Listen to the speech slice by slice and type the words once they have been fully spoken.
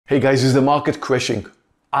Hey guys, is the market crashing?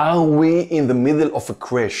 Are we in the middle of a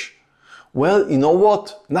crash? Well, you know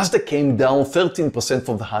what? Nasdaq came down 13%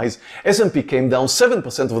 from the highs. S&P came down 7%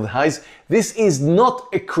 from the highs. This is not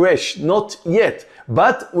a crash, not yet.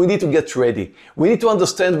 But we need to get ready. We need to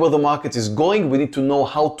understand where the market is going. We need to know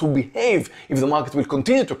how to behave if the market will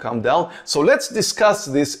continue to come down. So let's discuss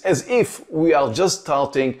this as if we are just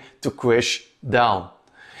starting to crash down.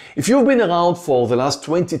 If you've been around for the last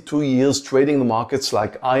 22 years trading the markets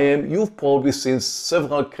like I am, you've probably seen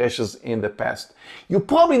several crashes in the past. You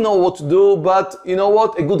probably know what to do, but you know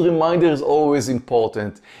what? A good reminder is always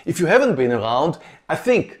important. If you haven't been around, I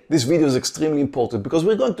think this video is extremely important because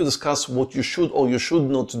we're going to discuss what you should or you should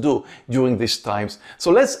not do during these times.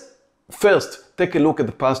 So let's first take a look at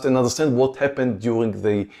the past and understand what happened during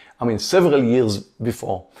several years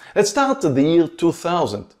before. Let's start at the year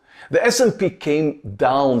 2000. The S&P came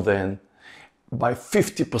down then by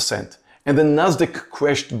 50% and the Nasdaq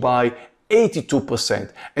crashed by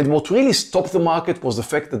 82%. And what really stopped the market was the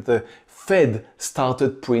fact that the Fed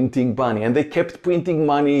started printing money, and they kept printing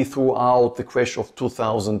money throughout the crash of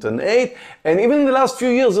 2008. And even in the last few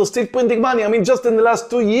years, they're still printing money. Just in the last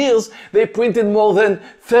 2 years, they printed more than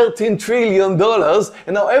 $13 trillion.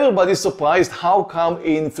 And now everybody's surprised how come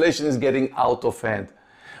inflation is getting out of hand.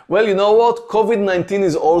 Well, you know what? COVID-19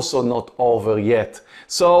 is also not over yet.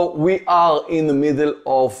 So we are in the middle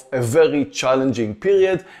of a very challenging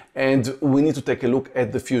period and we need to take a look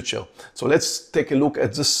at the future. So let's take a look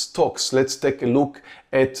at the stocks. Let's take a look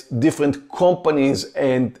at different companies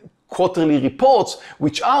and quarterly reports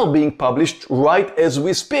which are being published right as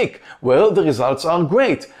we speak. Well, the results are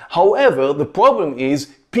great. However, the problem is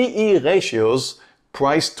PE ratios,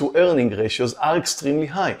 price to earning ratios, are extremely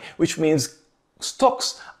high, which means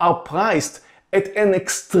stocks are priced at an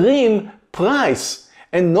extreme price.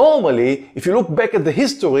 And normally, if you look back at the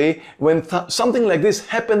history, when something like this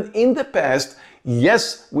happened in the past,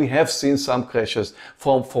 yes, we have seen some crashes.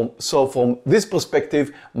 So from this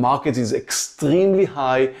perspective, market is extremely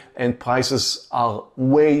high and prices are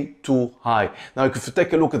way too high. Now, if you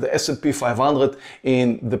take a look at the S&P 500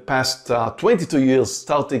 in the past 22 years,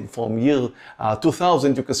 starting from year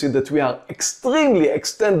 2000, you can see that we are extremely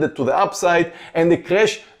extended to the upside and the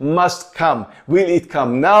crash must come. Will it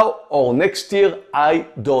come now or next year? I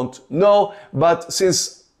don't know. But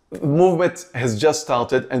since movement has just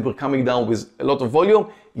started and we're coming down with a lot of volume,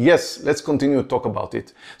 yes, let's continue to talk about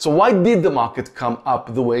it. So why did the market come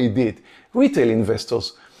up the way it did? Retail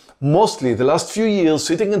investors, mostly the last few years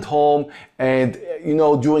sitting at home and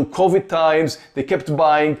during COVID times, they kept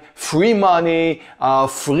buying free money,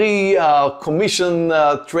 free commission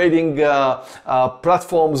trading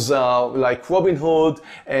platforms like Robinhood,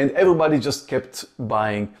 and everybody just kept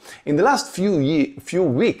buying. In the last few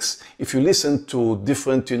weeks, if you listen to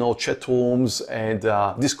different chat rooms and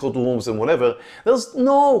Discord rooms and whatever, there's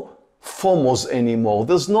no FOMOs anymore.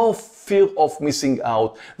 There's no fear of missing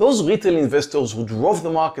out. Those retail investors who drove the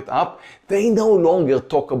market up, they no longer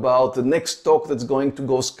talk about the next stock that's going to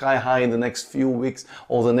go sky high in the next few weeks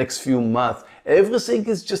or the next few months. Everything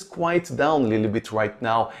is just quiet down a little bit right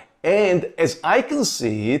now. And as I can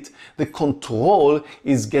see it, the control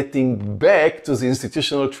is getting back to the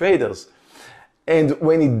institutional traders. And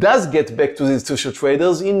when it does get back to the institutional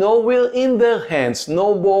traders, we're in their hands,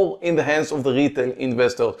 no more in the hands of the retail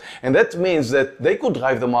investors. And that means that they could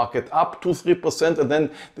drive the market up 2-3%, and then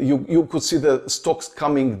you could see the stocks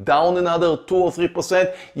coming down another 2 or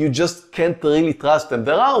 3%. You just can't really trust them.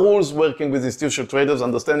 There are rules working with institutional traders,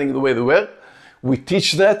 understanding the way they work. We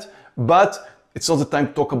teach that, but it's not the time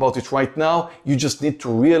to talk about it right now. You just need to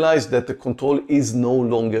realize that the control is no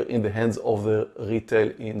longer in the hands of the retail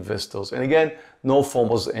investors. And again, no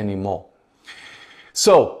FOMOs anymore.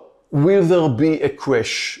 So, will there be a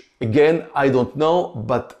crash? Again, I don't know,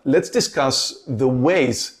 but let's discuss the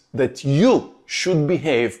ways that you should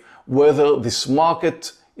behave, whether this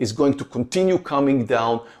market is going to continue coming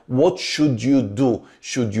down. What should you do?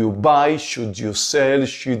 Should you buy? Should you sell?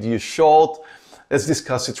 Should you short? Let's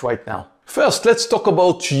discuss it right now. First, let's talk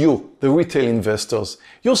about you, the retail investors.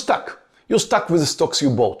 You're stuck. You're stuck with the stocks you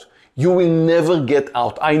bought. You will never get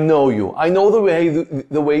out. I know you. I know the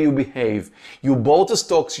way you behave. You bought the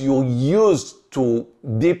stocks, you're used to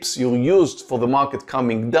dips, you're used for the market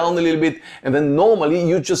coming down a little bit, and then normally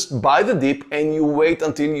you just buy the dip and you wait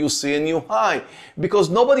until you see a new high. Because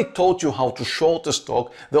nobody taught you how to short a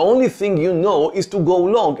stock. The only thing you know is to go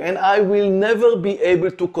long, and I will never be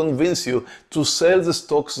able to convince you to sell the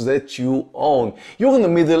stocks that you own. You're in the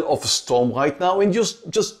middle of a storm right now and you're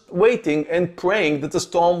just waiting and praying that the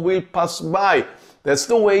storm will pass by. That's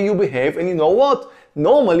the way you behave, and you know what?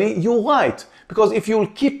 Normally you're right. Because if you'll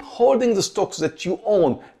keep holding the stocks that you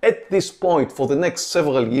own at this point for the next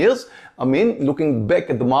several years, I mean, looking back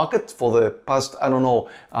at the market for the past, I don't know,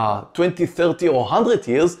 20, 30 or 100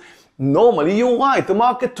 years, normally you're right, the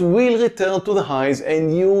market will return to the highs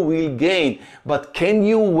and you will gain. But can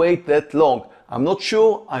you wait that long? I'm not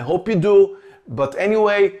sure, I hope you do. But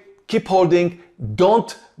anyway, keep holding,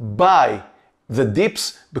 don't buy the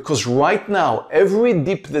dips, because right now every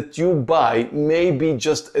dip that you buy may be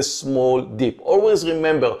just a small dip. Always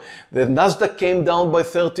remember, the Nasdaq came down by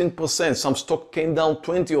 13%, some stock came down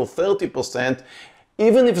 20 or 30%.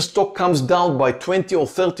 Even if a stock comes down by 20 or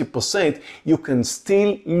 30%, you can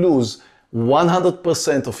still lose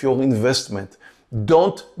 100% of your investment.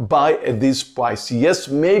 Don't buy at this price. Yes,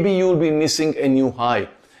 maybe you'll be missing a new high,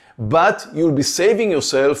 but you'll be saving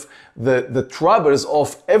yourself the troubles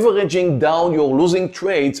of averaging down your losing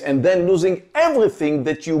trades and then losing everything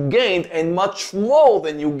that you gained and much more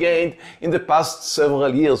than you gained in the past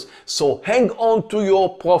several years. So hang on to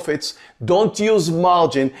your profits, don't use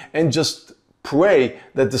margin, and just pray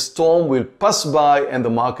that the storm will pass by and the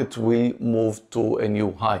market will move to a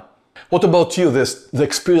new high. What about you, the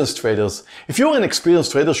experienced traders? If you're an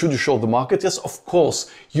experienced trader, should you short the market? Yes, of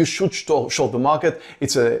course, you should short the market.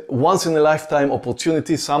 It's a once-in-a-lifetime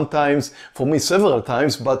opportunity, sometimes, for me several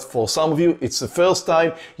times, but for some of you, it's the first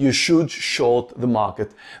time. You should short the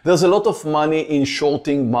market. There's a lot of money in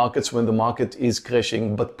shorting markets when the market is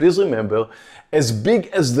crashing, but please remember, as big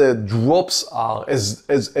as the drops are, as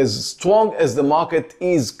strong as the market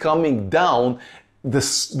is coming down, the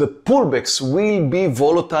pullbacks will be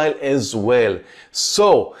volatile as well.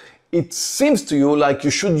 So it seems to you like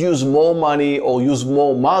you should use more money or use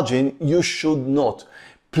more margin. You should not.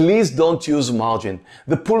 Please don't use margin.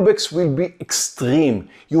 The pullbacks will be extreme.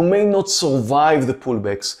 You may not survive the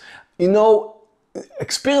pullbacks. You know,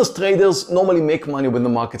 experienced traders normally make money when the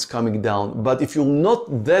market's coming down. But if you're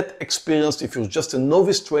not that experienced, if you're just a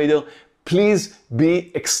novice trader, please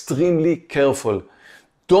be extremely careful.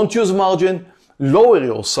 Don't use margin. Lower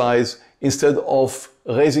your size instead of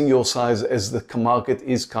raising your size as the market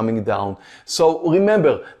is coming down. So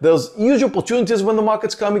remember, there's huge opportunities when the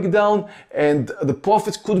market's coming down, and the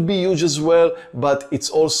profits could be huge as well, but it's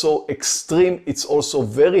also extreme. It's also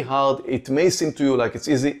very hard. It may seem to you like it's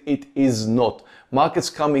easy. It is not. Markets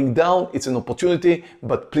coming down, it's an opportunity,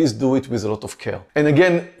 but please do it with a lot of care. And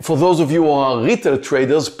again, for those of you who are retail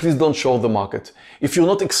traders, please don't short the market. If you're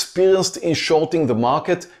not experienced in shorting the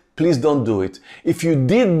market, please don't do it. If you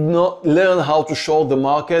did not learn how to short the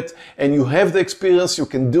market and you have the experience, you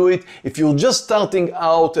can do it. If you're just starting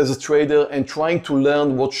out as a trader and trying to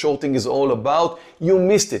learn what shorting is all about, you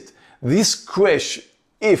missed it. This crash,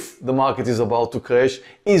 if the market is about to crash,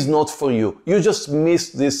 is not for you. You just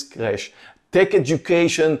missed this crash. Take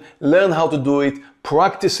education, learn how to do it,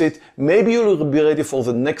 practice it. Maybe you'll be ready for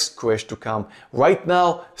the next crash to come. Right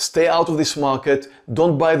now, stay out of this market.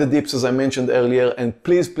 Don't buy the dips as I mentioned earlier, and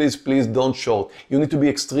please, please, please don't short. You need to be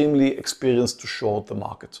extremely experienced to short the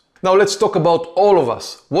market. Now let's talk about all of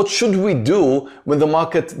us. What should we do when the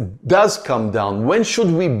market does come down? When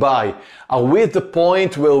should we buy? Are we at the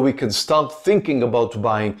point where we can start thinking about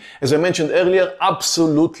buying? As I mentioned earlier,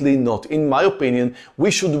 absolutely not. In my opinion,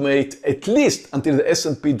 we should wait at least until the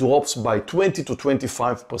S&P drops by 20 to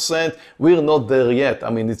 25%. We're not there yet.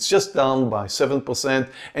 I mean, it's just down by 7%,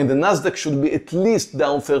 and the Nasdaq should be at least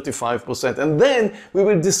down 35%. And then we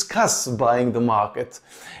will discuss buying the market.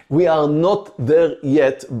 We are not there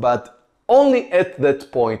yet, but only at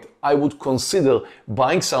that point I would consider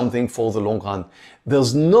buying something for the long run.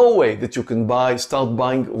 There's no way that you can start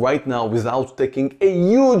buying right now without taking a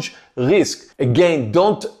huge risk. Again,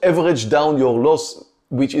 don't average down your loss,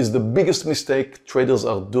 which is the biggest mistake traders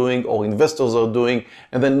are doing or investors are doing,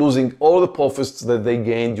 and then losing all the profits that they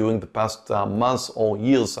gained during the past months or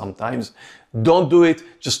years sometimes. Don't do it.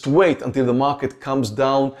 Just wait until the market comes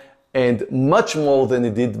down, and much more than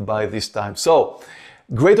it did by this time. So,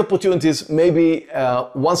 great opportunities, maybe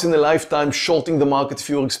once in a lifetime shorting the market if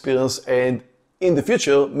you're experienced, and in the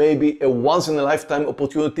future, maybe a once in a lifetime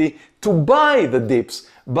opportunity to buy the dips,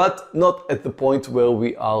 but not at the point where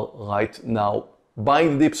we are right now.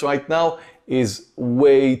 Buying the dips right now is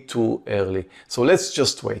way too early. So let's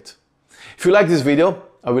just wait. If you like this video,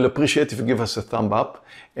 I will appreciate if you give us a thumb up.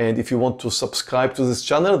 And if you want to subscribe to this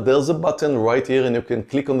channel, there's a button right here and you can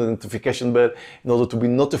click on the notification bell in order to be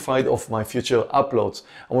notified of my future uploads.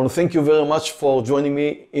 I want to thank you very much for joining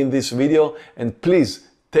me in this video, and please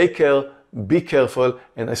take care, be careful,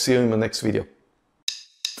 and I see you in my next video.